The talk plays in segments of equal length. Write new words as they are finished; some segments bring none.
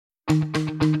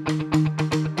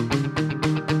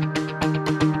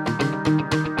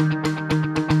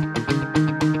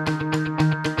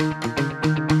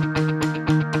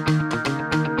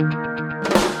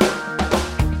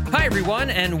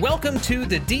to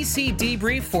the DC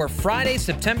Debrief for Friday,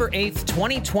 September 8th,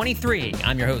 2023.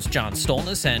 I'm your host, John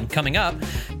Stolness, and coming up,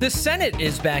 the Senate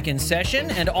is back in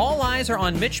session, and all eyes are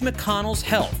on Mitch McConnell's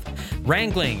health.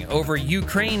 Wrangling over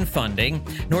Ukraine funding,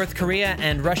 North Korea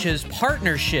and Russia's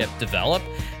partnership develop,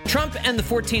 Trump and the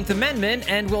 14th Amendment,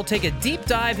 and we'll take a deep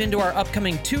dive into our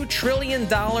upcoming $2 trillion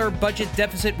budget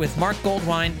deficit with Mark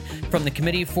Goldwein from the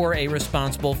Committee for a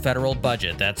Responsible Federal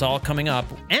Budget. That's all coming up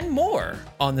and more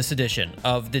on this edition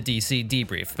of the DC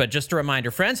Debrief. But just a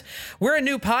reminder, friends, we're a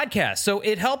new podcast, so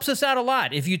it helps us out a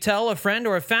lot if you tell a friend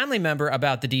or a family member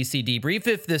about the DC Debrief.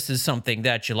 If this is something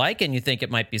that you like and you think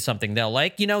it might be something they'll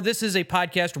like, you know, this is a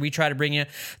podcast where we try to bring you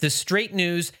the straight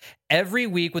news every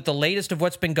week with the latest of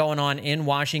what's been going on in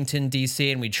Washington, D.C.,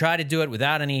 and we try to do it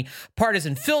without any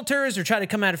partisan filters or try to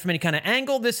come at it from any kind of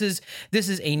angle. This is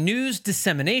a news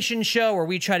dissemination show where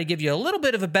we try to give you a little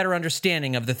bit of a better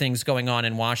understanding of the things going on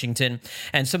in Washington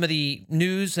and some of the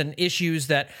news and issues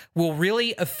that will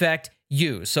really affect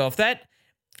you. So if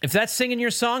that's singing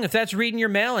your song, if that's reading your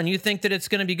mail, and you think that it's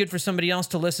going to be good for somebody else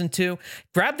to listen to,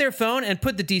 grab their phone and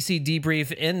put the DC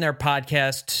Debrief in their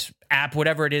podcast app,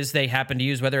 whatever it is they happen to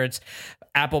use, whether it's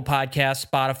Apple Podcasts,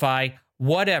 Spotify,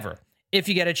 whatever. If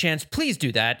you get a chance, please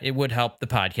do that. It would help the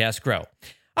podcast grow.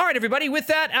 All right, everybody, with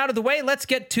that out of the way, let's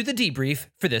get to the debrief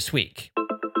for this week.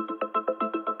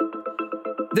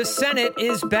 The Senate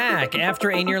is back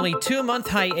after a nearly 2-month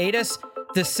hiatus.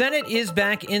 The Senate is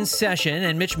back in session,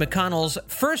 and Mitch McConnell's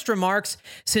first remarks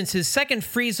since his second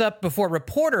freeze-up before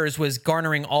reporters was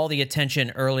garnering all the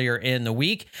attention earlier in the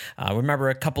week. Remember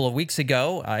a couple of weeks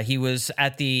ago, he was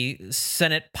at the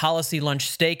Senate Policy Lunch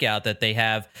Stakeout that they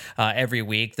have every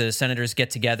week. The senators get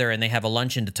together and they have a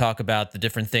luncheon to talk about the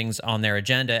different things on their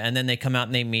agenda, and then they come out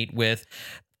and they meet with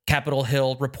Capitol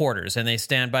Hill reporters, and they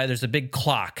stand by. There's a big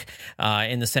clock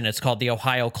in the Senate. It's called the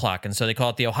Ohio clock, and so they call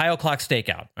it the Ohio clock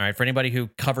stakeout. All right, for anybody who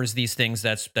covers these things,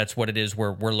 that's what it is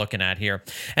we're looking at here.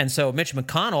 And so Mitch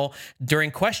McConnell,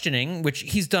 during questioning, which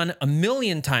he's done a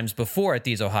million times before at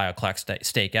these Ohio clock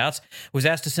stakeouts, was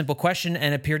asked a simple question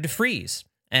and appeared to freeze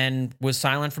and was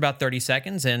silent for about 30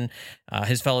 seconds, and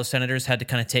his fellow senators had to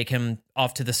kind of take him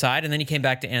off to the side, and then he came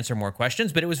back to answer more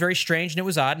questions. But it was very strange and it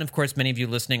was odd, and of course, many of you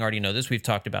listening already know this. We've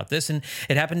talked about this, and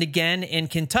it happened again in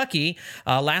Kentucky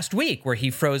last week, where he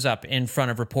froze up in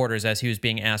front of reporters as he was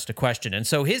being asked a question. And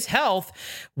so his health,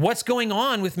 what's going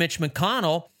on with Mitch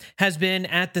McConnell, has been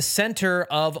at the center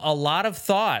of a lot of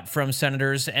thought from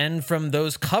senators and from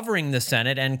those covering the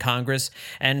Senate and Congress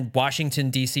and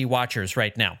Washington, D.C. watchers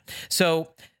right now. So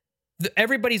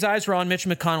everybody's eyes were on Mitch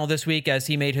McConnell this week as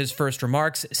he made his first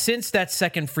remarks since that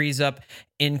second freeze-up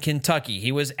in Kentucky.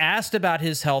 He was asked about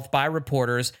his health by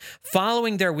reporters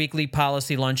following their weekly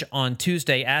policy lunch on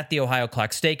Tuesday at the Ohio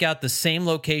Clock Stakeout, the same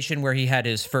location where he had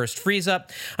his first freeze-up.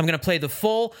 I'm going to play the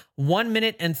full 1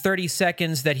 minute and 30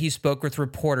 seconds that he spoke with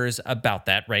reporters about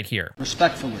that right here.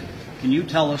 Respectfully, can you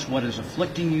tell us what is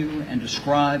afflicting you and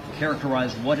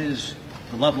characterize what is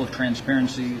the level of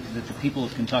transparency that the people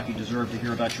of Kentucky deserve to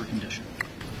hear about your condition?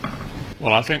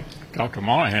 Well, I think Dr.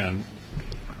 Monahan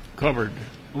covered.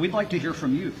 Well, we'd like to hear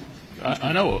from you.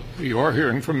 I know you are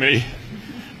hearing from me.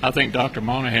 I think Dr.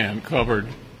 Monahan covered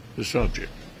the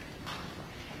subject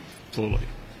fully.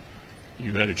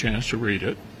 You had a chance to read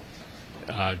it.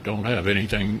 I don't have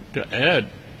anything to add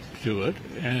to it,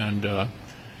 and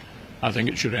I think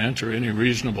it should answer any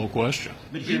reasonable question.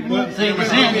 But he ruled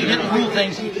things in. He didn't rule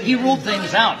things. He ruled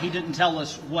things out. He didn't tell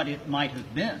us what it might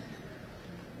have been.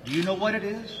 Do you know what it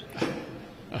is?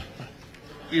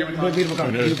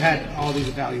 You've had all these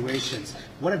evaluations.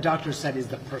 What have doctors said is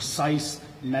the precise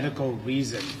medical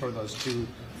reason for those two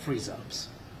freeze-ups?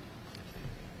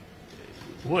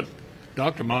 What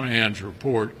Dr. Monahan's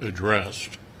report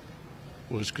addressed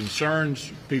was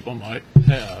concerns people might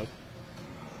have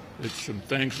that some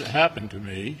things that happened to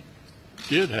me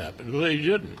did happen. Well, they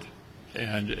didn't.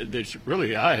 And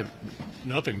really, I have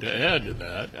nothing to add to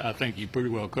that. I think he pretty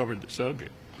well covered the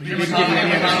subject. What do you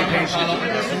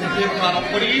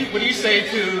say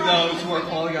to those who are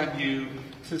calling on you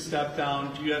to step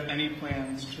down? Do you have any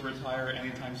plans to retire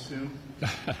anytime soon?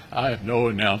 I have no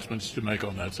announcements to make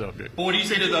on that subject. But what do you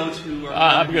say to those who are...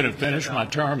 I'm going to finish my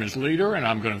term as leader, and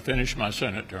I'm going to finish my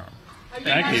Senate term.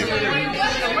 Thank you.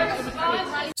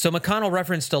 So McConnell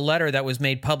referenced a letter that was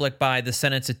made public by the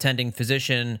Senate's attending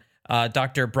physician,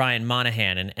 Dr. Brian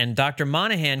Monahan. And Dr.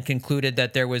 Monahan concluded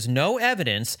that there was no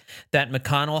evidence that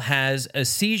McConnell has a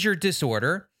seizure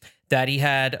disorder, that he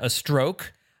had a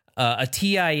stroke, a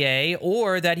TIA,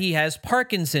 or that he has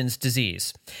Parkinson's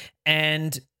disease.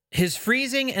 And his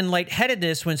freezing and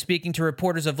lightheadedness when speaking to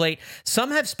reporters of late,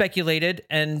 some have speculated,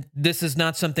 and this is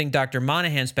not something Dr.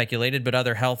 Monahan speculated, but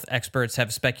other health experts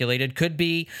have speculated, could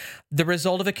be the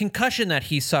result of a concussion that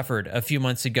he suffered a few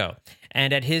months ago.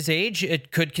 And at his age,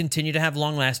 it could continue to have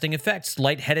long-lasting effects.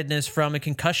 Lightheadedness from a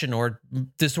concussion or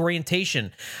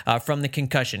disorientation from the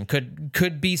concussion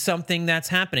could be something that's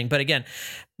happening. But again,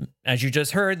 as you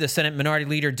just heard, the Senate Minority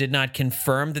Leader did not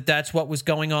confirm that that's what was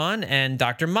going on, and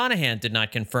Dr. Monahan did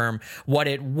not confirm what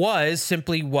it was,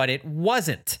 simply what it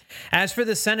wasn't. As for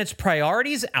the Senate's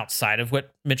priorities, outside of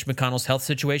what Mitch McConnell's health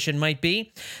situation might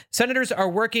be, senators are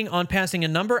working on passing a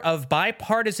number of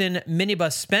bipartisan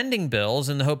minibus spending bills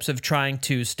in the hopes of trying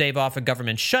to stave off a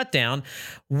government shutdown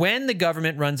when the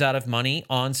government runs out of money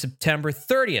on September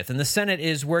 30th. And the Senate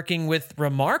is working with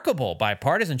remarkable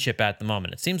bipartisanship at the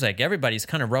moment. It seems like everybody's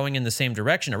kind of rowing in the same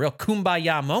direction, a real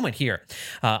kumbaya moment here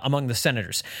among the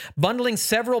senators. Bundling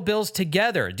several bills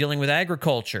together, dealing with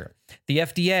agriculture, the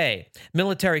FDA,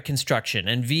 military construction,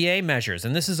 and VA measures.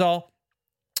 And this is all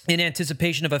in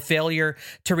anticipation of a failure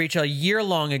to reach a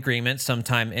year-long agreement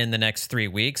sometime in the next 3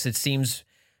 weeks. It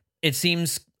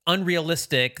seems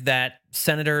unrealistic that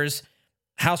senators,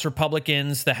 House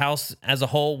Republicans, the House as a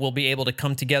whole will be able to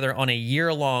come together on a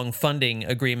year-long funding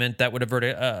agreement that would avert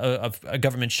a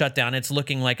government shutdown. It's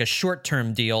looking like a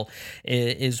short-term deal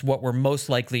is what we're most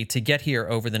likely to get here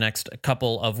over the next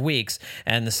couple of weeks,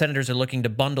 and the senators are looking to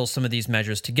bundle some of these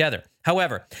measures together.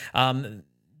 However,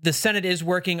 the Senate is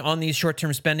working on these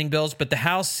short-term spending bills, but the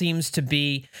House seems to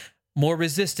be more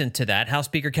resistant to that. House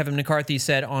Speaker Kevin McCarthy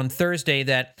said on Thursday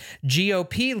that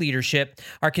GOP leadership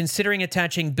are considering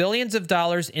attaching billions of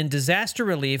dollars in disaster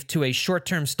relief to a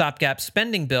short-term stopgap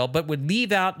spending bill, but would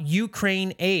leave out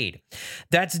Ukraine aid.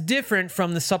 That's different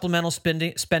from the supplemental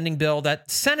spending bill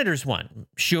that senators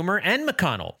want, Schumer and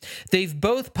McConnell. They've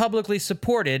both publicly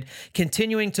supported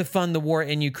continuing to fund the war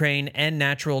in Ukraine and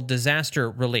natural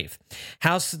disaster relief.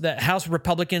 The House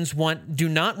Republicans do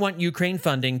not want Ukraine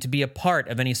funding to be a part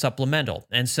of any supplemental.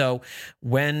 And so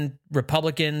when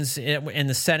Republicans in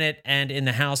the Senate and in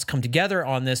the House come together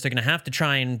on this, they're going to have to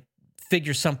try and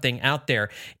figure something out there,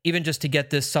 even just to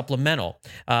get this supplemental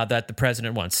that the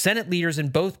president wants. Senate leaders in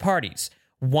both parties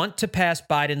want to pass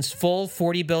Biden's full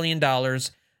 $40 billion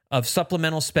of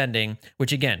supplemental spending,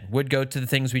 which again would go to the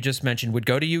things we just mentioned, would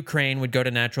go to Ukraine, would go to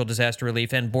natural disaster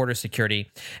relief and border security,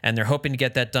 and they're hoping to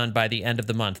get that done by the end of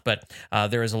the month. But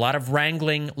there is a lot of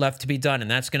wrangling left to be done,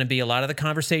 and that's going to be a lot of the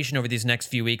conversation over these next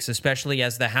few weeks, especially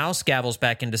as the House gavels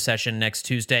back into session next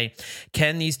Tuesday.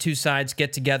 Can these two sides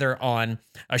get together on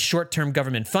a short-term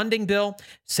government funding bill,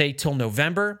 say till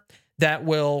November, that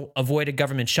will avoid a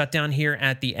government shutdown here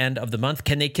at the end of the month?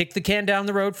 Can they kick the can down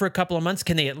the road for a couple of months?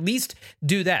 Can they at least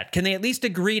do that? Can they at least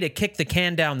agree to kick the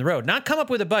can down the road? Not come up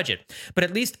with a budget, but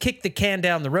at least kick the can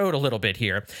down the road a little bit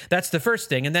here. That's the first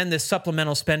thing. And then this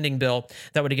supplemental spending bill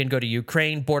that would again go to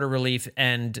Ukraine, border relief,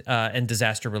 and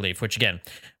disaster relief, which again,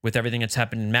 with everything that's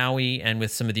happened in Maui and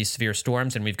with some of these severe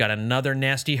storms, and we've got another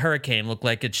nasty hurricane look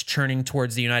like it's churning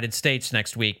towards the United States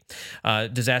next week,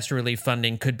 disaster relief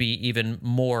funding could be even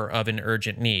more of an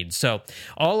urgent need. So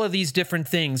all of these different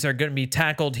things are going to be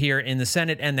tackled here in the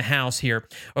Senate and the House here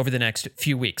over the next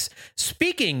few weeks.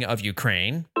 Speaking of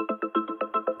Ukraine,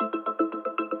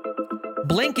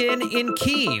 Blinken in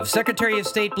Kyiv. Secretary of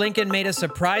State Blinken made a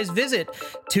surprise visit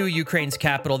to Ukraine's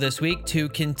capital this week to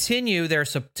continue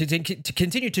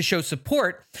to show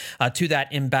support to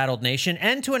that embattled nation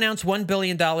and to announce $1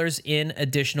 billion in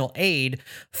additional aid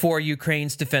for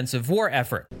Ukraine's defensive war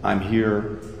effort. I'm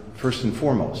here first and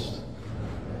foremost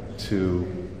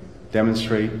to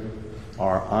demonstrate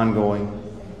our ongoing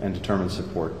and determined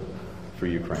support for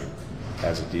Ukraine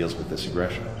as it deals with this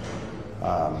aggression.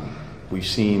 We've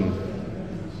seen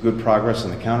good progress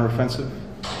in the counteroffensive,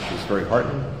 which is very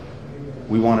heartening.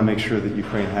 We want to make sure that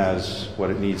Ukraine has what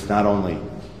it needs not only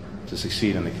to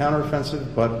succeed in the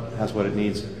counteroffensive, but has what it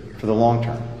needs for the long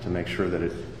term to make sure that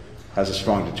it has a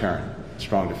strong deterrent, a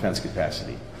strong defense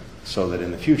capacity, so that in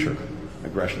the future,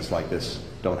 aggressions like this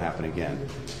don't happen again.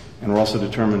 And we're also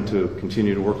determined to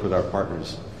continue to work with our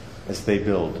partners as they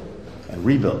build and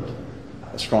rebuild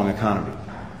a strong economy,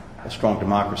 a strong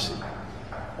democracy,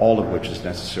 all of which is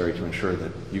necessary to ensure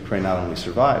that Ukraine not only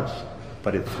survives,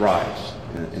 but it thrives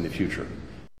in the future.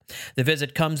 The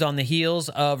visit comes on the heels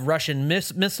of Russian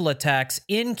missile attacks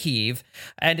in Kyiv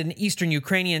and an eastern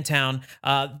Ukrainian town.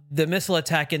 The missile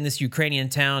attack in this Ukrainian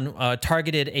town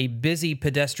targeted a busy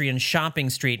pedestrian shopping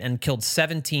street and killed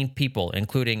 17 people,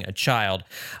 including a child.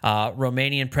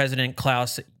 Romanian President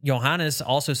Klaus Iohannis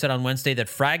also said on Wednesday that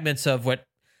fragments of what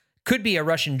Could be a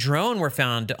Russian drone were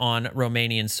found on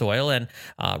Romanian soil, and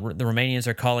the Romanians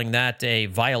are calling that a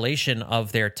violation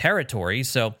of their territory.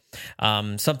 So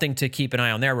something to keep an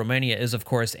eye on there. Romania is, of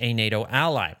course, a NATO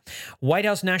ally. White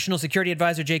House National Security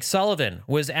Advisor Jake Sullivan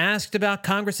was asked about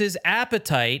Congress's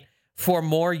appetite for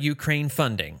more Ukraine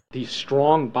funding. The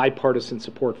strong bipartisan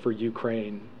support for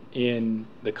Ukraine in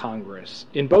the Congress,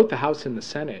 in both the House and the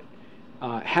Senate,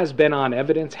 has been on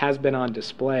evidence, has been on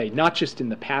display, not just in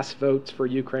the past votes for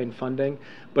Ukraine funding,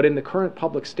 but in the current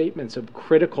public statements of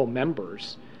critical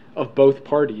members of both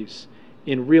parties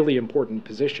in really important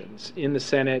positions in the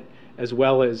Senate, as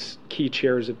well as key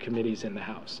chairs of committees in the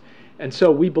House. And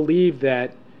so we believe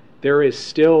that there is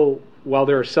still, while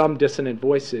there are some dissonant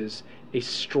voices, a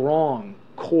strong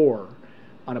core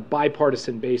on a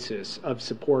bipartisan basis of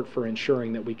support for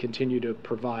ensuring that we continue to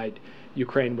provide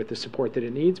Ukraine with the support that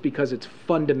it needs, because it's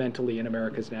fundamentally in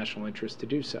America's national interest to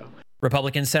do so.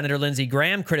 Republican Senator Lindsey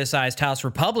Graham criticized House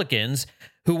Republicans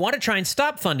who want to try and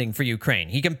stop funding for Ukraine.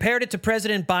 He compared it to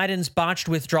President Biden's botched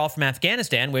withdrawal from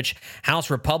Afghanistan, which House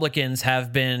Republicans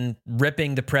have been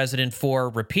ripping the president for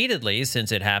repeatedly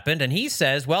since it happened. And he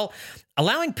says, well,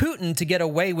 allowing Putin to get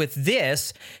away with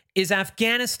this is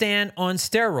Afghanistan on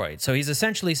steroids. So he's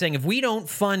essentially saying if we don't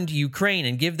fund Ukraine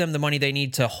and give them the money they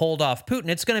need to hold off Putin,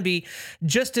 it's going to be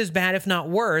just as bad, if not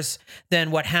worse,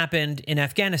 than what happened in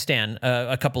Afghanistan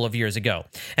a couple of years ago.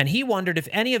 And he wondered if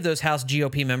any of those House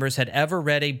GOP members had ever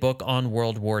read a book on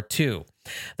World War II.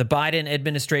 The Biden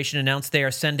administration announced they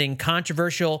are sending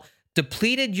controversial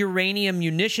depleted uranium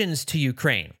munitions to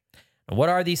Ukraine. What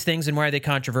are these things and why are they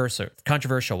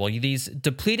controversial? Well, these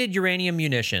depleted uranium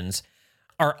munitions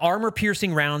are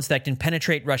armor-piercing rounds that can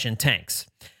penetrate Russian tanks.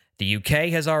 The UK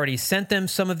has already sent them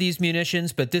some of these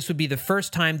munitions, but this would be the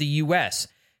first time the US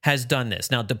has done this.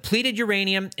 Now, depleted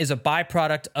uranium is a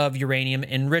byproduct of uranium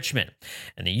enrichment,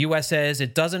 and the US says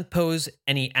it doesn't pose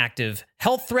any active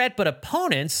health threat, but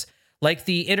opponents like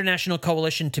the International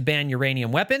Coalition to Ban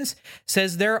Uranium Weapons,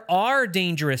 says there are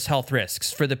dangerous health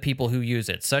risks for the people who use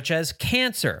it, such as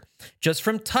cancer, just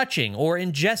from touching or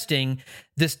ingesting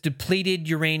this depleted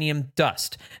uranium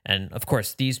dust. And of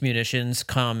course, these munitions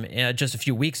come just a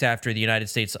few weeks after the United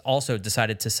States also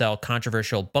decided to sell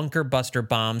controversial bunker buster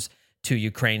bombs to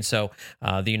Ukraine. So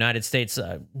the United States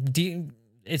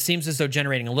it seems as though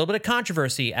generating a little bit of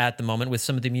controversy at the moment with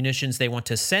some of the munitions they want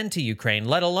to send to Ukraine,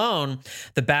 let alone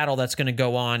the battle that's going to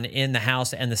go on in the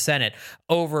House and the Senate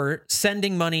over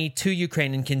sending money to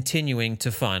Ukraine and continuing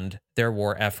to fund their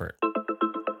war effort.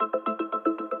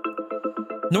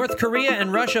 North Korea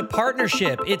and Russia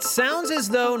partnership. It sounds as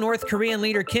though North Korean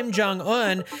leader Kim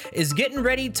Jong-un is getting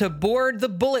ready to board the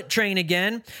bullet train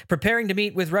again, preparing to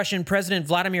meet with Russian President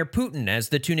Vladimir Putin as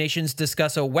the two nations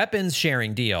discuss a weapons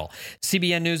sharing deal.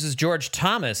 CBN News' George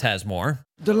Thomas has more.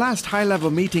 The last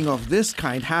high-level meeting of this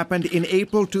kind happened in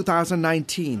April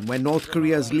 2019 when North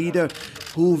Korea's leader,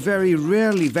 who very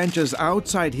rarely ventures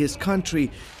outside his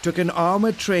country, took an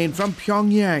armored train from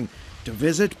Pyongyang to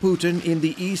visit Putin in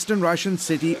the eastern Russian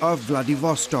city of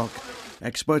Vladivostok.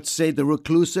 Experts say the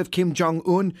reclusive Kim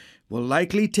Jong-un will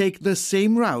likely take the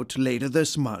same route later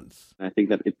this month. I think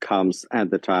that it comes at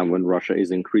the time when Russia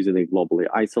is increasingly globally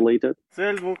isolated.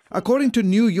 According to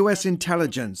new U.S.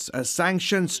 intelligence, a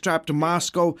sanction-strapped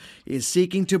Moscow is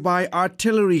seeking to buy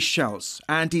artillery shells,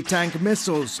 anti-tank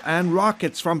missiles, and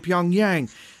rockets from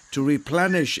Pyongyang to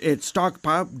replenish its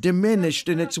stockpile diminished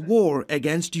in its war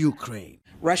against Ukraine.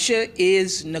 Russia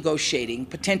is negotiating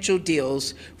potential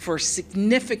deals for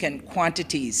significant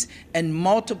quantities and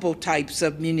multiple types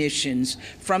of munitions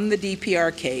from the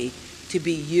DPRK to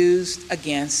be used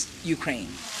against Ukraine.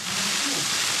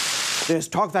 There's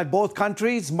talk that both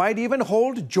countries might even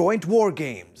hold joint war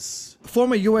games.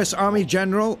 Former U.S. Army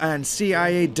General and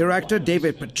CIA Director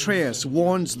David Petraeus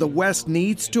warns the West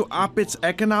needs to up its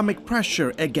economic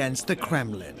pressure against the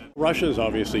Kremlin. Russia is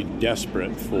obviously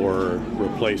desperate for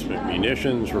replacement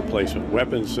munitions, replacement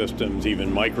weapon systems,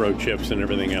 even microchips and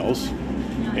everything else.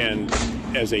 And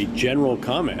as a general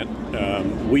comment,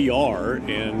 we are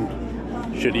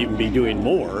and should even be doing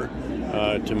more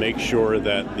to make sure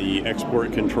that the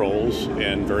export controls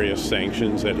and various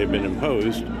sanctions that have been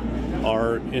imposed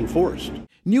are enforced.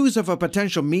 News of a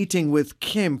potential meeting with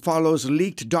Kim follows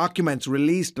leaked documents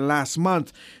released last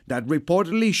month that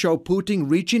reportedly show Putin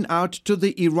reaching out to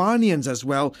the Iranians as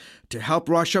well to help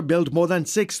Russia build more than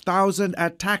 6,000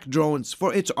 attack drones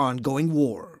for its ongoing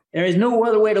war. There is no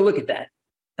other way to look at that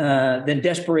than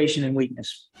desperation and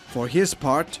weakness. For his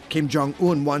part, Kim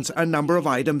Jong-un wants a number of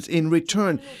items in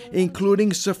return,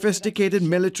 including sophisticated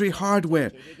military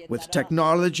hardware with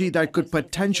technology that could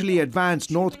potentially advance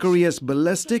North Korea's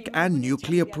ballistic and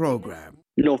nuclear program.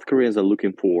 North Koreans are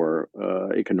looking for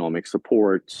economic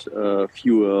support,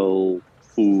 fuel,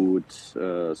 food,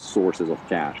 sources of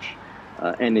cash,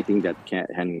 anything that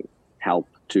can help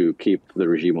to keep the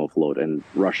regime afloat. And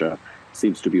Russia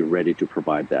seems to be ready to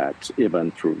provide that,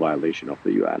 even through violation of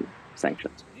the UN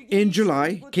sanctions. In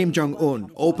July, Kim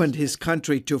Jong-un opened his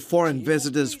country to foreign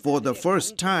visitors for the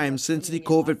first time since the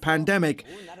COVID pandemic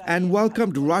and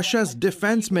welcomed Russia's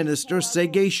defense minister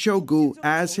Sergei Shoigu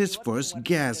as his first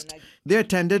guest. They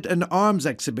attended an arms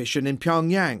exhibition in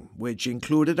Pyongyang, which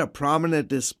included a prominent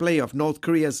display of North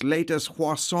Korea's latest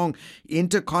Hwasong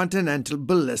intercontinental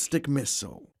ballistic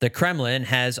missile. The Kremlin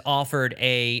has offered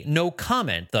a no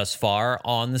comment thus far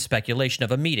on the speculation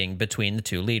of a meeting between the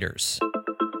two leaders.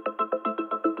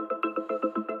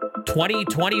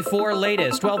 2024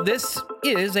 latest. Well, this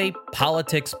is a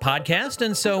politics podcast,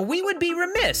 and so we would be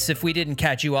remiss if we didn't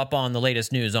catch you up on the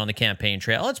latest news on the campaign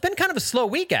trail. It's been kind of a slow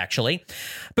week, actually,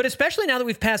 but especially now that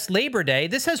we've passed Labor Day,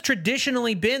 this has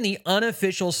traditionally been the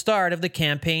unofficial start of the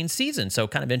campaign season, so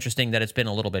kind of interesting that it's been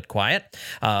a little bit quiet.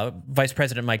 Vice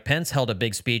President Mike Pence held a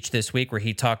big speech this week where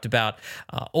he talked about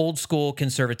old school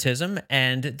conservatism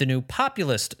and the new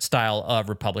populist style of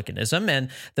republicanism and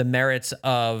the merits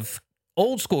of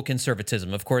old school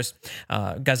conservatism. Of course,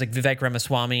 guys like Vivek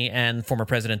Ramaswamy and former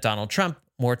President Donald Trump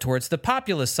more towards the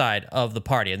populist side of the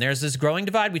party. And there's this growing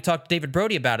divide. We talked to David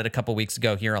Brody about it a couple weeks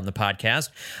ago here on the podcast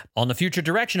on the future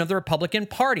direction of the Republican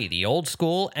Party, the old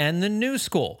school and the new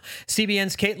school.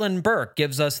 CBN's Caitlin Burke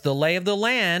gives us the lay of the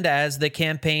land as the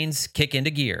campaigns kick into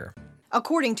gear.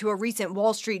 According to a recent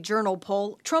Wall Street Journal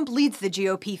poll, Trump leads the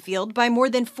GOP field by more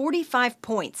than 45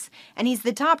 points, and he's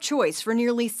the top choice for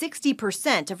nearly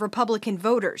 60% of Republican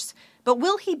voters. But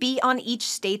will he be on each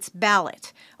state's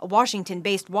ballot? A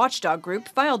Washington-based watchdog group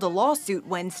filed a lawsuit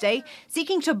Wednesday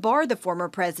seeking to bar the former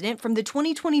president from the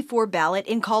 2024 ballot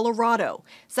in Colorado,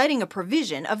 citing a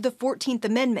provision of the 14th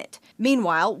Amendment.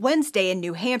 Meanwhile, Wednesday in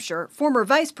New Hampshire, former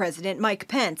Vice President Mike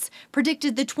Pence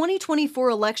predicted the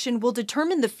 2024 election will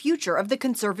determine the future of the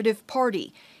Conservative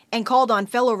Party, and called on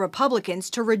fellow Republicans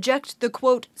to reject the,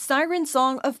 quote, siren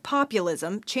song of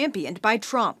populism championed by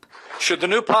Trump. Should the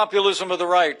new populism of the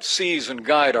right seize and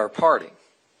guide our party,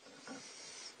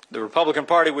 the Republican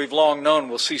Party we've long known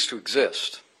will cease to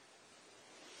exist,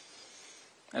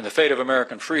 and the fate of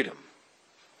American freedom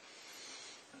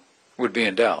would be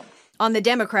in doubt. On the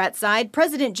Democrat side,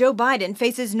 President Joe Biden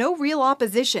faces no real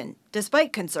opposition,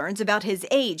 despite concerns about his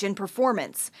age and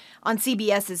performance. On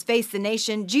CBS's Face the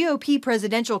Nation, GOP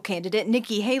presidential candidate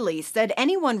Nikki Haley said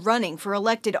anyone running for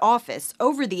elected office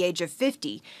over the age of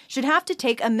 50 should have to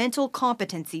take a mental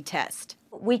competency test.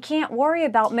 We can't worry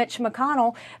about Mitch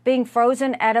McConnell being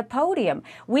frozen at a podium.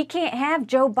 We can't have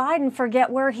Joe Biden forget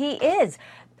where he is.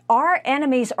 Our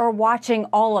enemies are watching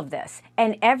all of this,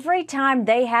 and every time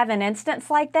they have an instance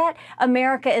like that,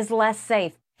 America is less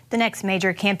safe. The next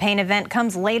major campaign event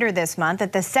comes later this month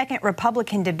at the second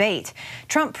Republican debate.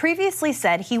 Trump previously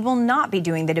said he will not be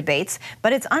doing the debates,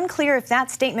 but it's unclear if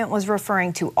that statement was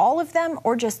referring to all of them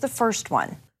or just the first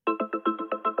one.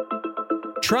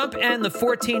 Trump and the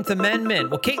 14th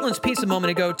Amendment. Well, Caitlin's piece a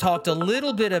moment ago talked a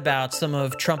little bit about some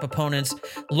of Trump opponents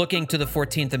looking to the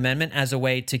 14th Amendment as a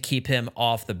way to keep him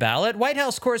off the ballot. White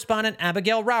House correspondent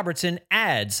Abigail Robertson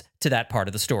adds to that part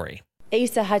of the story.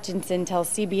 Asa Hutchinson tells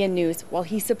CBN News while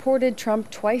he supported Trump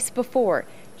twice before,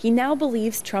 he now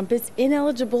believes Trump is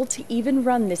ineligible to even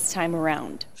run this time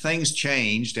around. Things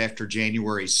changed after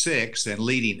January 6th and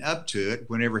leading up to it,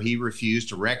 whenever he refused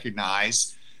to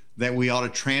recognize that we ought to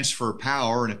transfer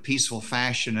power in a peaceful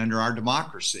fashion under our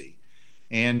democracy.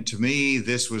 And to me,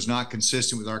 this was not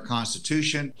consistent with our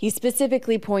Constitution. He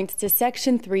specifically points to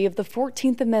Section 3 of the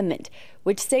 14th Amendment,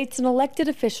 which states an elected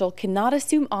official cannot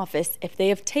assume office if they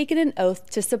have taken an oath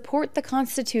to support the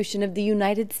Constitution of the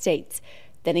United States,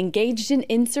 then engaged in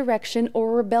insurrection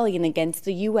or rebellion against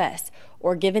the U.S.,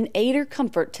 or given aid or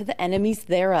comfort to the enemies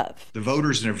thereof. The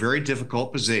voters in a very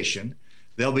difficult position.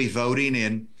 They'll be voting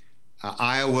in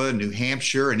Iowa, New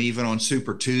Hampshire, and even on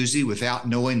Super Tuesday without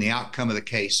knowing the outcome of the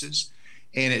cases.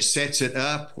 And it sets it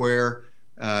up where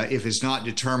if it's not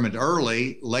determined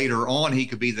early, later on he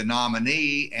could be the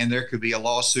nominee and there could be a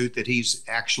lawsuit that he's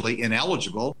actually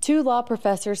ineligible. Two law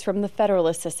professors from the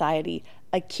Federalist Society,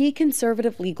 a key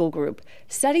conservative legal group,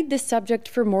 studied this subject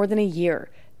for more than a year.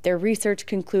 Their research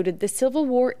concluded the Civil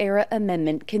War era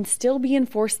amendment can still be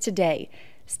enforced today.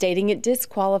 stating it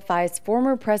disqualifies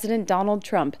former President Donald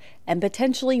Trump and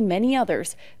potentially many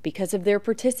others because of their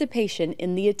participation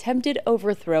in the attempted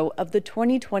overthrow of the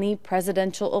 2020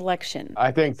 presidential election.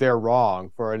 I think they're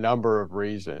wrong for a number of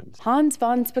reasons. Hans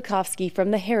von Spakovsky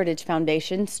from the Heritage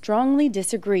Foundation strongly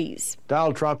disagrees.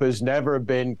 Donald Trump has never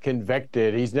been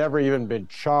convicted. He's never even been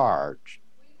charged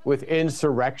with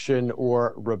insurrection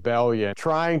or rebellion.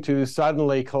 Trying to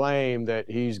suddenly claim that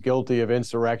he's guilty of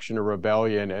insurrection or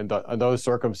rebellion and those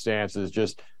circumstances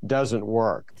just doesn't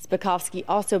work. Spakovsky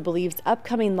also believes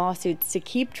upcoming lawsuits to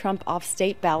keep Trump off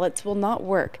state ballots will not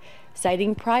work,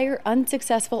 citing prior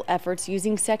unsuccessful efforts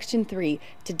using Section 3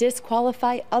 to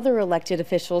disqualify other elected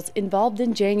officials involved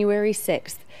in January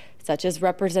 6th, such as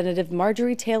Representative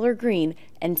Marjorie Taylor Greene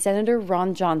and Senator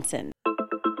Ron Johnson.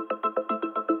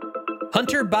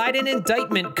 Hunter Biden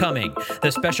indictment coming.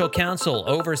 The special counsel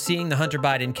overseeing the Hunter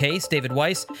Biden case, David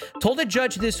Weiss, told a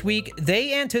judge this week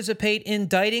they anticipate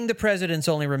indicting the president's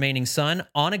only remaining son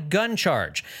on a gun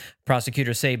charge.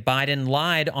 Prosecutors say Biden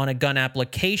lied on a gun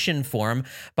application form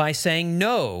by saying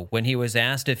no when he was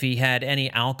asked if he had any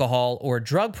alcohol or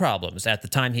drug problems. At the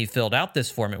time he filled out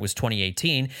this form, it was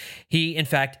 2018, he in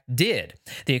fact did.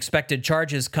 The expected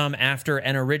charges come after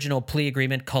an original plea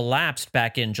agreement collapsed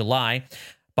back in July.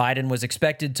 Biden was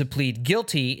expected to plead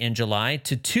guilty in July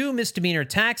to 2 misdemeanor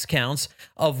tax counts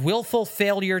of willful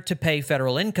failure to pay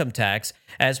federal income tax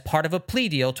as part of a plea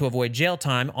deal to avoid jail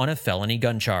time on a felony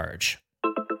gun charge.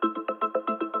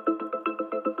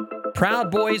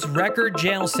 Proud Boys record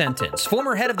jail sentence.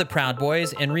 Former head of the Proud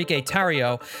Boys, Enrique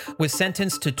Tarrio, was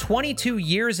sentenced to 22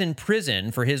 years in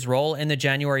prison for his role in the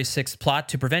January 6th plot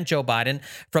to prevent Joe Biden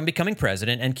from becoming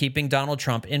president and keeping Donald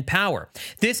Trump in power.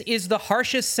 This is the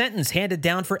harshest sentence handed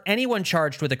down for anyone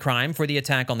charged with a crime for the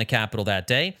attack on the Capitol that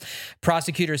day.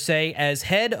 Prosecutors say as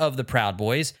head of the Proud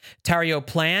Boys, Tarrio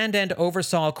planned and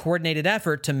oversaw a coordinated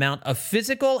effort to mount a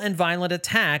physical and violent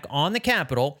attack on the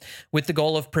Capitol with the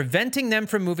goal of preventing them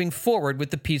from moving forward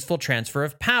with the peaceful transfer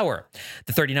of power.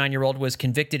 The 39-year-old was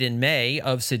convicted in May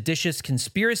of seditious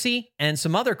conspiracy and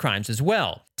some other crimes as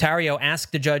well. Tarrio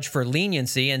asked the judge for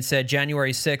leniency and said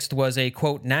January 6th was a,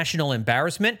 quote, national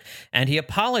embarrassment, and he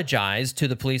apologized to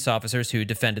the police officers who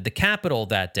defended the Capitol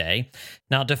that day.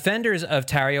 Now, defenders of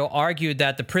Tarrio argued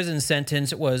that the prison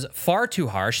sentence was far too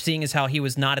harsh, seeing as how he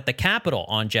was not at the Capitol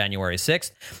on January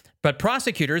 6th. But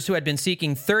prosecutors, who had been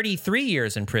seeking 33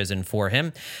 years in prison for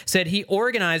him, said he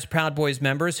organized Proud Boys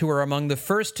members who were among the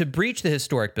first to breach the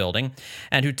historic building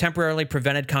and who temporarily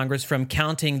prevented Congress from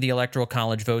counting the Electoral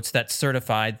College votes that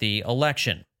certified the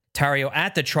election. Tarrio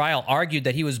at the trial argued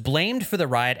that he was blamed for the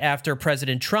riot after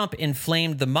President Trump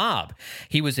inflamed the mob.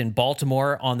 He was in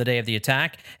Baltimore on the day of the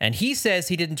attack, and he says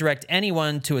he didn't direct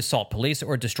anyone to assault police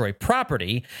or destroy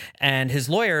property, and his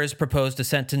lawyers proposed a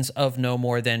sentence of no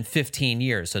more than 15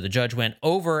 years. So the judge went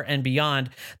over and beyond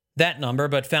that number,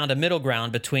 but found a middle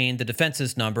ground between the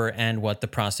defense's number and what the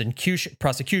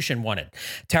prosecution wanted.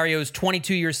 Tarrio's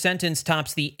 22-year sentence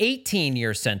tops the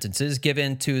 18-year sentences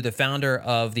given to the founder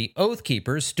of the Oath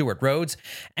Keepers, Stuart Rhodes,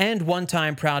 and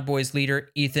one-time Proud Boys leader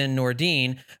Ethan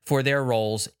Nordean for their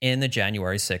roles in the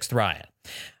January 6th riot.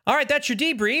 All right, that's your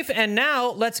debrief, and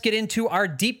now let's get into our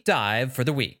deep dive for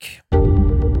the week.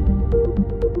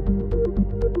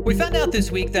 We found out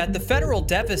this week that the federal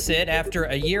deficit, after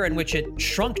a year in which it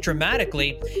shrunk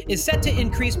dramatically, is set to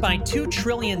increase by $2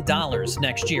 trillion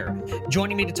next year.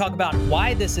 Joining me to talk about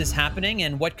why this is happening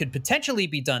and what could potentially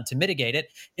be done to mitigate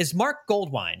it is Mark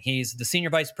Goldwein. He's the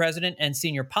Senior Vice President and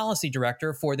Senior Policy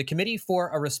Director for the Committee for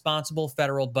a Responsible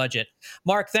Federal Budget.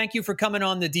 Mark, thank you for coming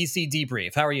on the DC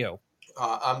Debrief. How are you?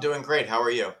 I'm doing great. How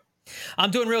are you? I'm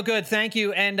doing real good, thank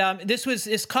you. And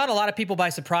this caught a lot of people by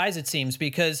surprise, it seems,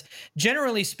 because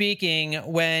generally speaking,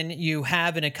 when you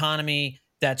have an economy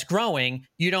that's growing,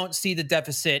 you don't see the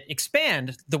deficit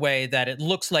expand the way that it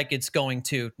looks like it's going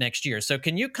to next year. So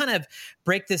can you kind of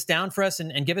break this down for us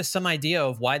and give us some idea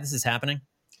of why this is happening?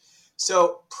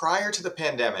 So prior to the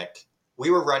pandemic,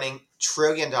 we were running $1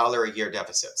 trillion a year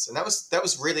deficits. And that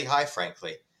was really high,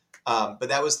 frankly. But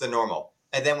that was the normal.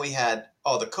 And then we had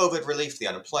all the COVID relief, the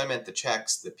unemployment, the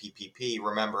checks, the PPP,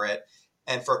 remember it.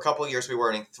 And for a couple of years, we were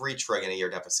running $3 trillion a year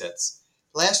deficits.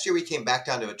 Last year, we came back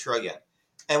down to $1 trillion.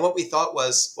 And what we thought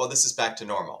was, well, this is back to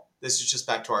normal. This is just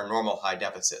back to our normal high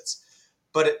deficits.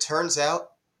 But it turns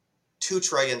out $2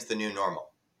 trillion is the new normal.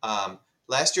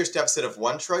 Last year's deficit of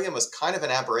 $1 trillion was kind of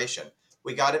an aberration.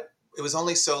 We got it. It was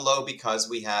only so low because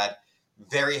we had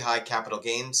very high capital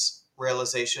gains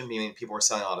realization, meaning people were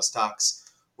selling a lot of stocks.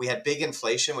 We had big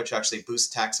inflation, which actually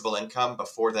boosts taxable income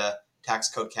before the tax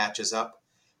code catches up.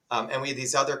 And we had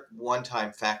these other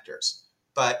one-time factors.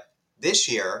 But this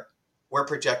year, we're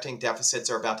projecting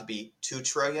deficits are about to be $2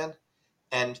 trillion.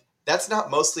 And that's not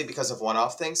mostly because of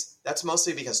one-off things. That's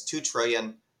mostly because $2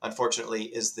 trillion, unfortunately,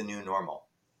 is the new normal.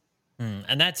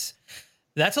 And that's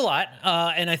a lot.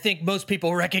 And I think most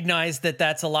people recognize that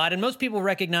that's a lot. And most people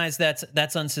recognize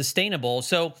that's unsustainable.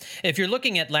 So if you're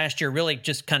looking at last year really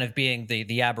just kind of being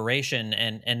the aberration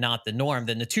and not the norm,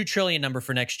 then the $2 trillion number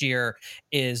for next year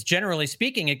is, generally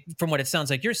speaking, from what it sounds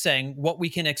like you're saying, what we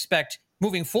can expect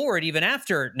moving forward even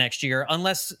after next year,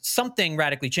 unless something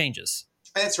radically changes.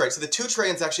 That's right. So the $2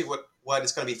 trillion is actually what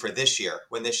it's going to be for this year,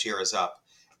 when this year is up.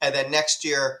 And then next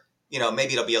year,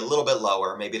 maybe it'll be a little bit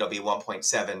lower. Maybe it'll be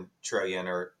 1.7 trillion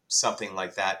or something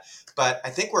like that. But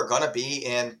I think we're going to be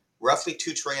in roughly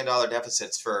 $2 trillion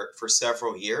deficits for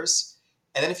several years.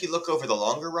 And then if you look over the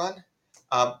longer run,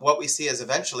 what we see is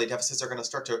eventually deficits are going to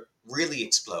start to really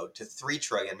explode to 3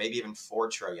 trillion, maybe even 4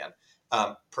 trillion,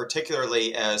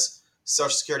 particularly as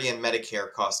Social Security and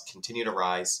Medicare costs continue to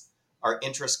rise. Our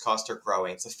interest costs are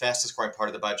growing. It's the fastest growing part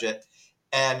of the budget.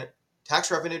 And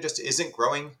tax revenue just isn't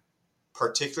growing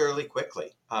particularly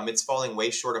quickly. It's falling way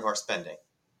short of our spending.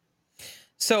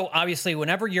 So obviously,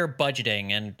 whenever you're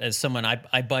budgeting, and as someone,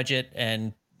 I budget,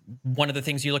 and one of the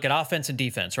things you look at offense and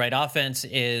defense, right? Offense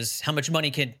is how much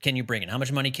money can you bring in? How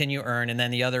much money can you earn? And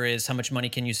then the other is how much money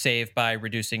can you save by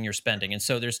reducing your spending? And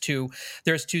so there's two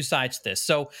sides to this.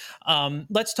 So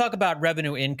let's talk about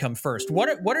revenue income first. What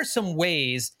are some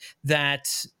ways that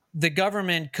the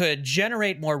government could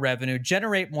generate more revenue,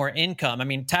 generate more income? I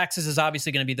mean, taxes is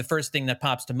obviously going to be the first thing that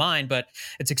pops to mind, but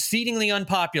it's exceedingly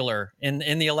unpopular in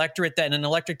the electorate, in an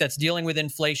electorate that's dealing with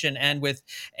inflation and with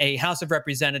a House of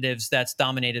Representatives that's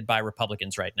dominated by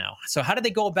Republicans right now. So how do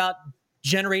they go about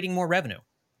generating more revenue?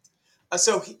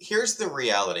 So here's the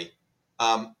reality.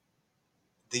 The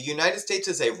United States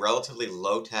is a relatively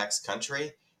low tax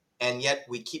country, and yet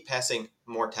we keep passing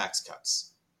more tax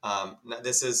cuts. Now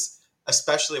this is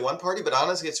especially one party, but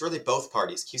honestly, it's really both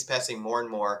parties, keeps passing more and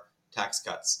more tax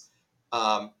cuts.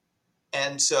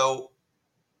 And so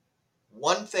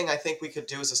one thing I think we could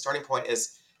do as a starting point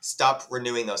is stop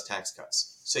renewing those tax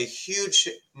cuts. So a huge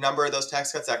number of those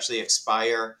tax cuts actually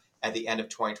expire at the end of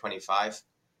 2025,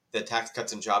 the Tax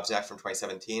Cuts and Jobs Act from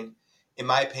 2017. In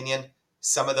my opinion,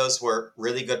 some of those were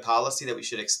really good policy that we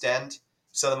should extend.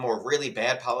 Some of them were really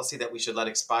bad policy that we should let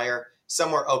expire.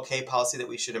 Some were okay policy that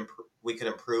we could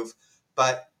improve.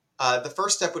 But the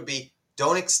first step would be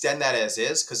don't extend that as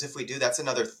is, because if we do, that's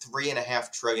another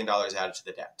 $3.5 trillion added to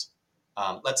the debt.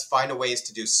 Let's find ways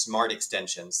to do smart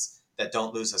extensions that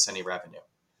don't lose us any revenue.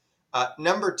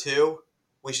 Number two,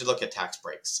 we should look at tax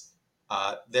breaks.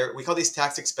 We call these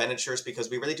tax expenditures because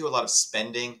we really do a lot of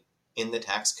spending in the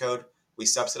tax code. We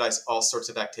subsidize all sorts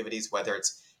of activities, whether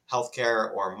it's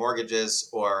healthcare or mortgages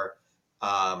or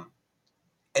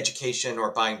education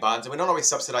or buying bonds, and we don't always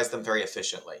subsidize them very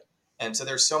efficiently. And so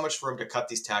there's so much room to cut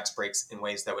these tax breaks in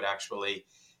ways that would actually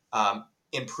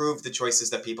improve the choices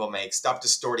that people make, stop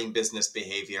distorting business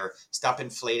behavior, stop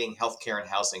inflating healthcare and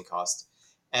housing costs.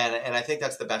 And I think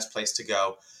that's the best place to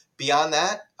go. Beyond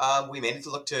that, we may need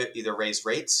to look to either raise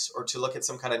rates or to look at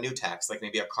some kind of new tax, like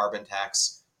maybe a carbon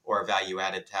tax or a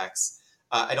value-added tax.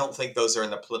 I don't think those are in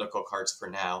the political cards for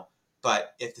now,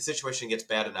 but if the situation gets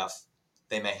bad enough,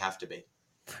 they may have to be.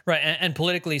 Right. And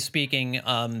politically speaking,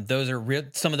 those are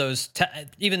some of those,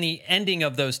 even the ending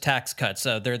of those tax cuts.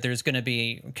 There's going to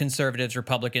be conservatives,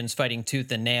 Republicans fighting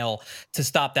tooth and nail to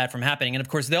stop that from happening. And of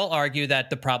course, they'll argue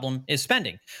that the problem is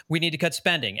spending. We need to cut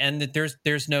spending. And that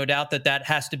there's no doubt that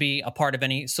has to be a part of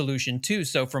any solution too.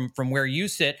 So from where you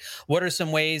sit, what are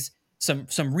some ways, some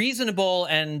reasonable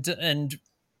and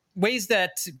ways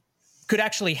that could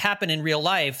actually happen in real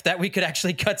life that we could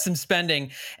actually cut some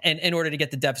spending and in order to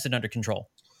get the deficit under control?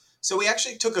 So we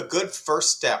actually took a good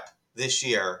first step this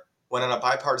year when on a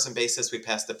bipartisan basis we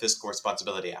passed the Fiscal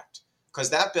Responsibility Act, because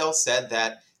that bill said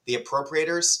that the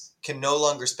appropriators can no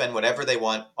longer spend whatever they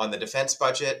want on the defense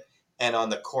budget and on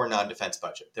the core non-defense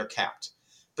budget. They're capped.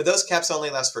 But those caps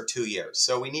only last for 2 years.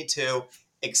 So we need to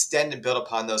extend and build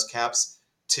upon those caps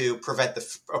to prevent the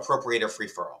appropriator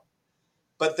free-for-all.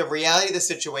 But the reality of the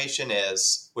situation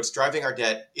is what's driving our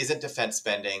debt isn't defense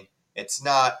spending. It's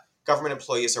not government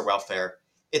employees or welfare.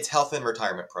 It's health and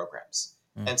retirement programs.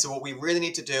 And so what we really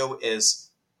need to do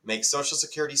is make Social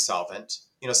Security solvent.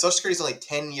 Social Security is only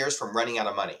 10 years from running out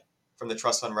of money, from the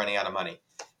trust fund running out of money.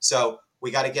 So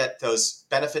we got to get those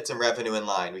benefits and revenue in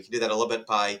line. We can do that a little bit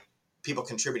by people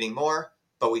contributing more,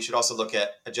 but we should also look at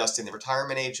adjusting the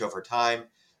retirement age over time,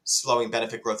 slowing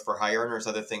benefit growth for high earners,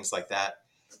 other things like that.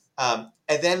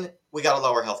 And then we got to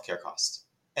lower healthcare costs.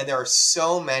 And there are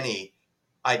so many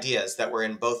ideas that were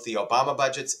in both the Obama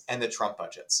budgets and the Trump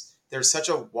budgets there's such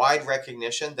a wide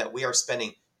recognition that we are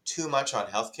spending too much on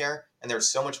healthcare and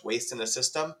there's so much waste in the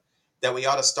system that we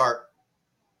ought to start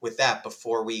with that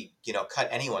before we, cut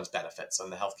anyone's benefits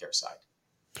on the healthcare side.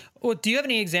 Well, do you have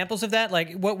any examples of that?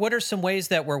 Like, what are some ways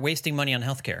that we're wasting money on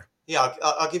healthcare? Yeah,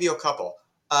 I'll give you a couple.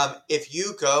 If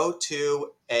you go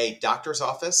to a doctor's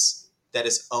office that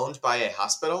is owned by a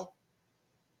hospital,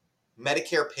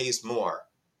 Medicare pays more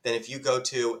than if you go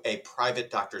to a private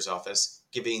doctor's office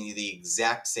giving you the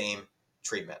exact same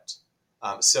treatment.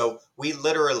 So we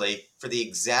literally, for the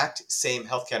exact same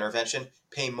healthcare intervention,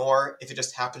 pay more if it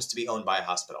just happens to be owned by a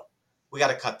hospital. We got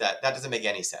to cut that. That doesn't make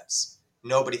any sense.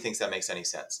 Nobody thinks that makes any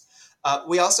sense.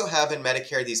 We also have in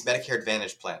Medicare these Medicare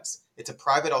Advantage plans. It's a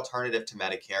private alternative to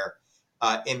Medicare.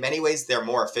 In many ways, they're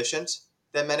more efficient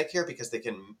than Medicare because they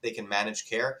can manage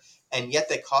care, and yet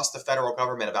they cost the federal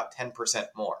government about 10%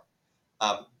 more.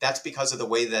 That's because of the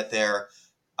way that they're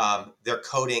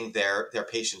coding their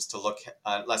patients to look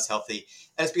less healthy,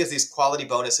 and it's because these quality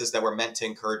bonuses that were meant to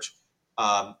encourage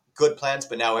good plans,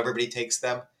 but now everybody takes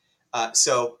them.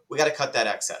 So we got to cut that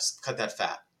excess, cut that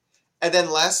fat. And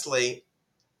then lastly,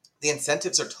 the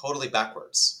incentives are totally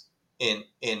backwards in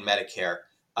Medicare.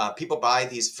 People buy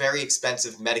these very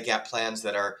expensive Medigap plans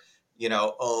that are,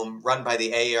 run by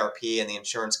the AARP and the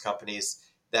insurance companies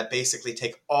that basically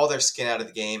take all their skin out of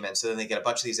the game. And so then they get a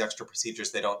bunch of these extra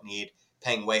procedures they don't need,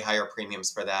 paying way higher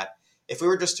premiums for that. If we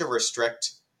were just to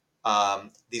restrict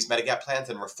these Medigap plans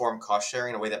and reform cost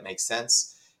sharing in a way that makes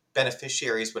sense,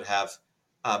 beneficiaries would have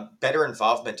better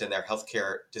involvement in their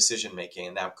healthcare decision making,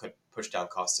 and that could push down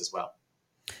costs as well.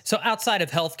 So outside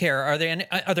of healthcare, are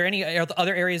there any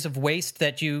other areas of waste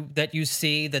that you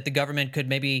see that the government could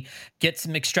maybe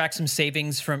extract some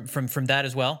savings from that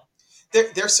as well?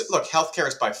 Look, healthcare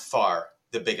is by far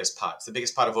the biggest pot. It's the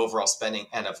biggest pot of overall spending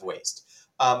and of waste.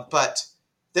 But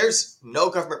there's no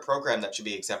government program that should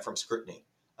be exempt from scrutiny.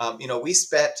 We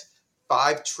spent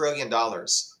 $5 trillion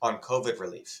on COVID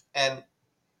relief, and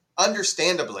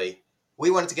understandably, we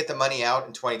wanted to get the money out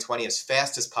in 2020 as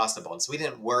fast as possible. And so we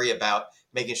didn't worry about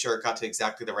making sure it got to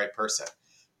exactly the right person.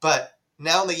 But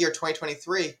now in the year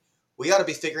 2023, we ought to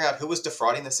be figuring out who was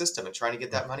defrauding the system and trying to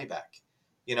get that money back.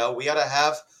 We ought to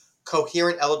have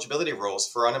coherent eligibility rules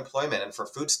for unemployment and for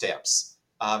food stamps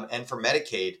and for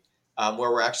Medicaid,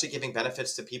 where we're actually giving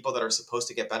benefits to people that are supposed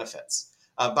to get benefits.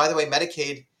 By the way,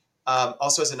 Medicaid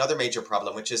also has another major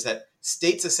problem, which is that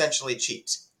states essentially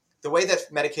cheat. The way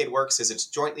that Medicaid works is it's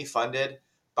jointly funded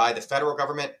by the federal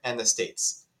government and the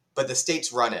states, but the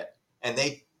states run it and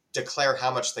they declare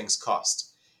how much things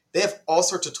cost. They have all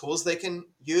sorts of tools they can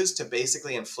use to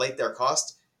basically inflate their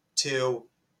cost to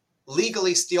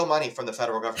legally steal money from the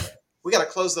federal government. We got to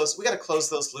close those. We got to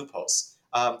close those loopholes.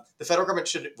 The federal government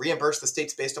should reimburse the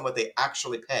states based on what they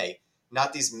actually pay,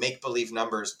 not these make-believe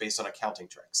numbers based on accounting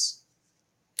tricks.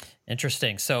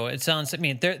 Interesting. So it sounds,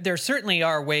 there certainly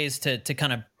are ways to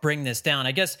kind of bring this down.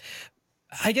 I guess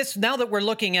now that we're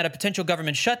looking at a potential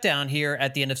government shutdown here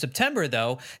at the end of September,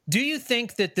 though, do you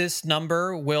think that this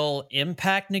number will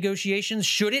impact negotiations?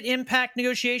 Should it impact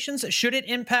negotiations? Should it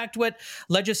impact what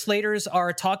legislators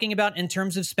are talking about in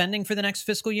terms of spending for the next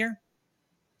fiscal year?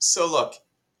 So look,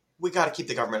 we got to keep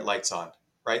the government lights on,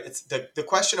 right? It's the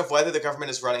question of whether the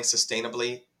government is running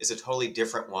sustainably is a totally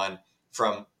different one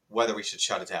from whether we should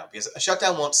shut it down, because a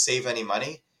shutdown won't save any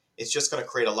money. It's just going to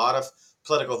create a lot of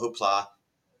political hoopla.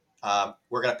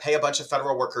 We're going to pay a bunch of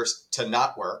federal workers to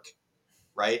not work,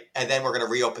 right? And then we're going to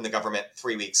reopen the government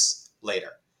 3 weeks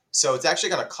later. So it's actually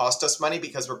going to cost us money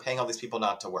because we're paying all these people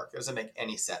not to work. It doesn't make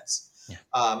any sense.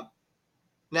 Yeah.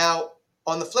 Now,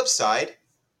 on the flip side,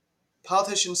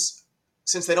 politicians,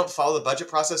 since they don't follow the budget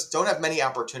process, don't have many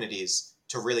opportunities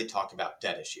to really talk about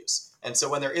debt issues. And so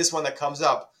when there is one that comes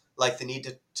up, like the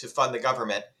need to fund the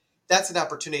government, that's an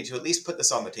opportunity to at least put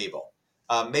this on the table.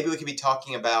 Maybe we could be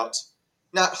talking about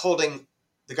not holding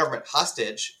the government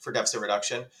hostage for deficit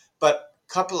reduction, but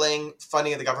coupling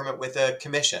funding of the government with a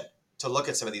commission to look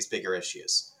at some of these bigger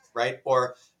issues, right?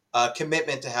 Or a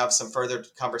commitment to have some further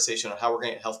conversation on how we're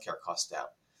going to get healthcare costs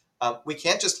down. We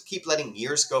can't just keep letting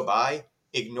years go by,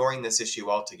 ignoring this issue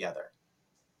altogether.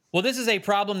 Well, this is a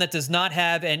problem that does not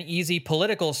have an easy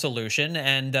political solution,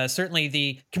 and certainly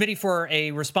the Committee for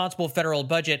a Responsible Federal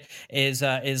Budget is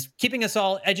keeping us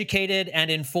all educated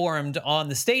and informed on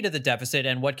the state of the deficit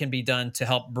and what can be done to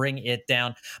help bring it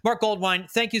down. Mark Goldwein,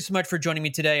 thank you so much for joining me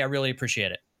today. I really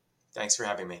appreciate it. Thanks for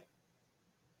having me.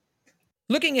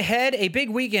 Looking ahead, a big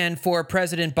weekend for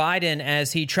President Biden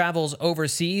as he travels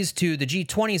overseas to the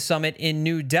G20 summit in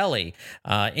New Delhi.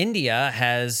 India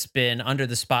has been under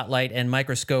the spotlight and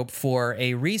microscope for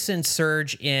a recent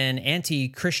surge in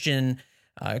anti-Christian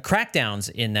crackdowns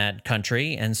in that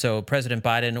country. And so President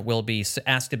Biden will be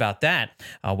asked about that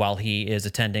while he is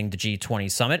attending the G20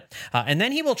 summit. And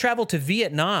then he will travel to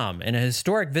Vietnam in a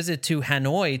historic visit to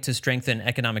Hanoi to strengthen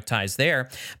economic ties there.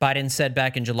 Biden said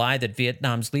back in July that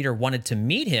Vietnam's leader wanted to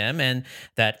meet him and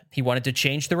that he wanted to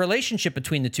change the relationship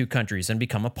between the two countries and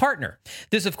become a partner.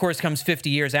 This, of course, comes 50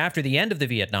 years after the end of the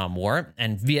Vietnam War,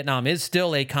 and Vietnam is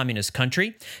still a communist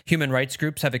country. Human rights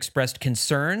groups have expressed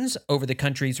concerns over the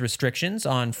country's restrictions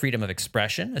on freedom of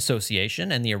expression,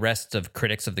 association, and the arrests of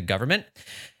critics of the government.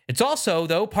 It's also,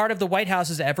 though, part of the White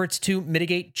House's efforts to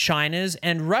mitigate China's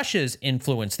and Russia's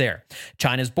influence there.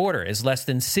 China's border is less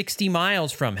than 60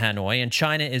 miles from Hanoi, and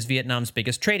China is Vietnam's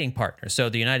biggest trading partner. So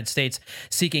the United States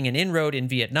seeking an inroad in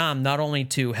Vietnam, not only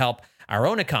to help our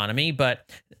own economy, but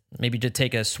maybe to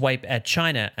take a swipe at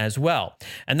China as well.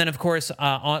 And then, of course,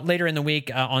 later in the week,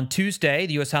 on Tuesday,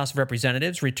 the U.S. House of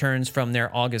Representatives returns from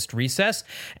their August recess.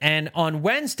 And on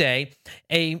Wednesday,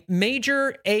 a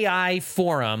major AI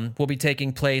forum will be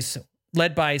taking place,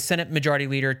 led by Senate Majority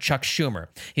Leader Chuck Schumer.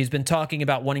 He's been talking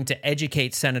about wanting to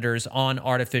educate senators on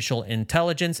artificial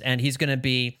intelligence, and he's going to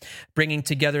be bringing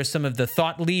together some of the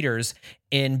thought leaders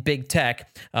in big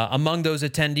tech. Among those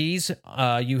attendees,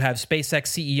 you have SpaceX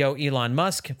CEO Elon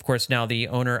Musk, of course, now the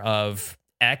owner of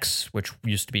X, which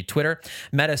used to be Twitter,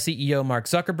 Meta CEO Mark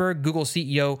Zuckerberg, Google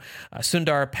CEO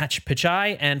Sundar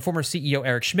Pichai, and former CEO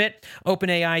Eric Schmidt,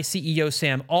 OpenAI CEO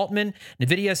Sam Altman,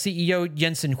 NVIDIA CEO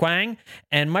Jensen Huang,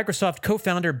 and Microsoft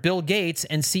co-founder Bill Gates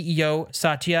and CEO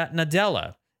Satya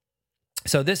Nadella.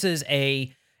 So this is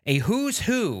a who's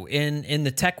who in the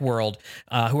tech world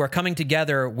who are coming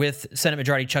together with Senate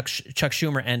Majority Chuck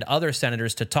Schumer and other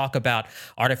senators to talk about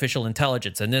artificial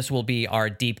intelligence. And this will be our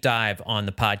deep dive on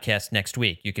the podcast next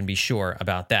week. You can be sure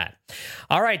about that.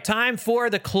 All right, time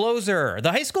for the closer.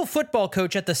 The high school football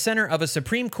coach at the center of a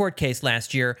Supreme Court case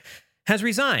last year has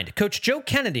resigned. Coach Joe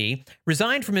Kennedy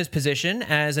resigned from his position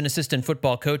as an assistant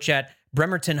football coach at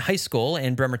Bremerton High School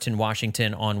in Bremerton,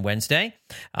 Washington on Wednesday.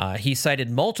 He cited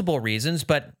multiple reasons,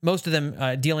 but most of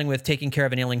them dealing with taking care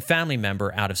of an ailing family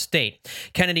member out of state.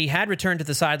 Kennedy had returned to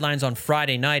the sidelines on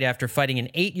Friday night after fighting an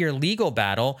 8-year legal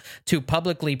battle to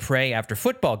publicly pray after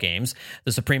football games.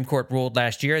 The Supreme Court ruled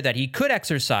last year that he could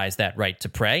exercise that right to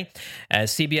pray.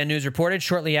 As CBN News reported,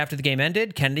 shortly after the game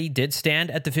ended, Kennedy did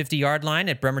stand at the 50-yard line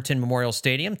at Bremerton Memorial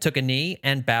Stadium, took a knee,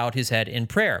 and bowed his head in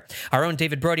prayer. Our own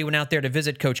David Brody went out there to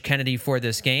visit Coach Kennedy for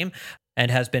this game and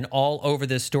has been all over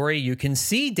this story. You can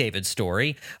see David's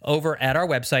story over at our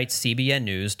website,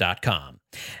 cbnnews.com.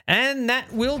 And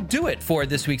that will do it for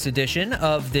this week's edition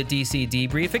of the DC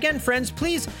Debrief. Again, friends,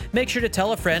 please make sure to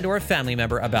tell a friend or a family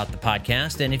member about the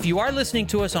podcast. And if you are listening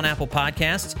to us on Apple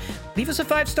Podcasts, leave us a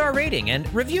 5-star rating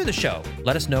and review the show.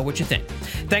 Let us know what you think.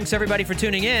 Thanks, everybody, for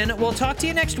tuning in. We'll talk to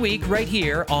you next week right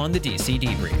here on the DC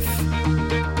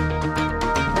Debrief.